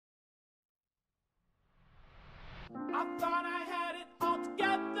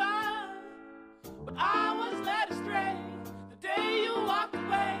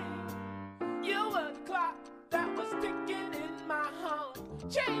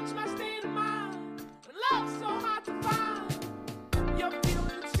Change my state of mind. Love's so hard to find. Your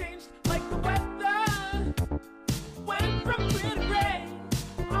feelings changed like the weather. Went from pretty gray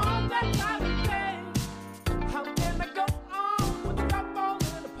on that time of day. How can I go on with the cup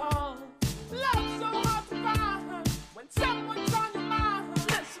falling apart? Love's so hard to find when someone's on your mind.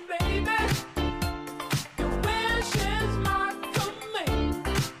 Listen, baby, your wish is my command.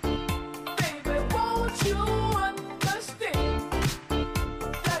 Baby, won't you understand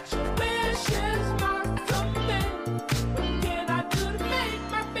that your wish is my command? What can I do to make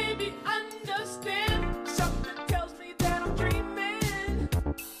my baby understand? Something tells me that I'm dreaming.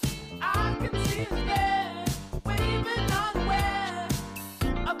 I can see his head waving unaware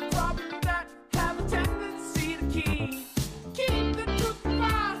of problems that have a tendency to keep the truth from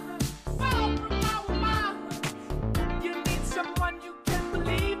far from our mind. You need someone you can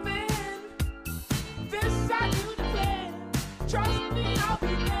believe in. This I do declare. Trust me, I'll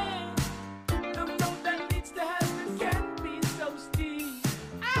be there.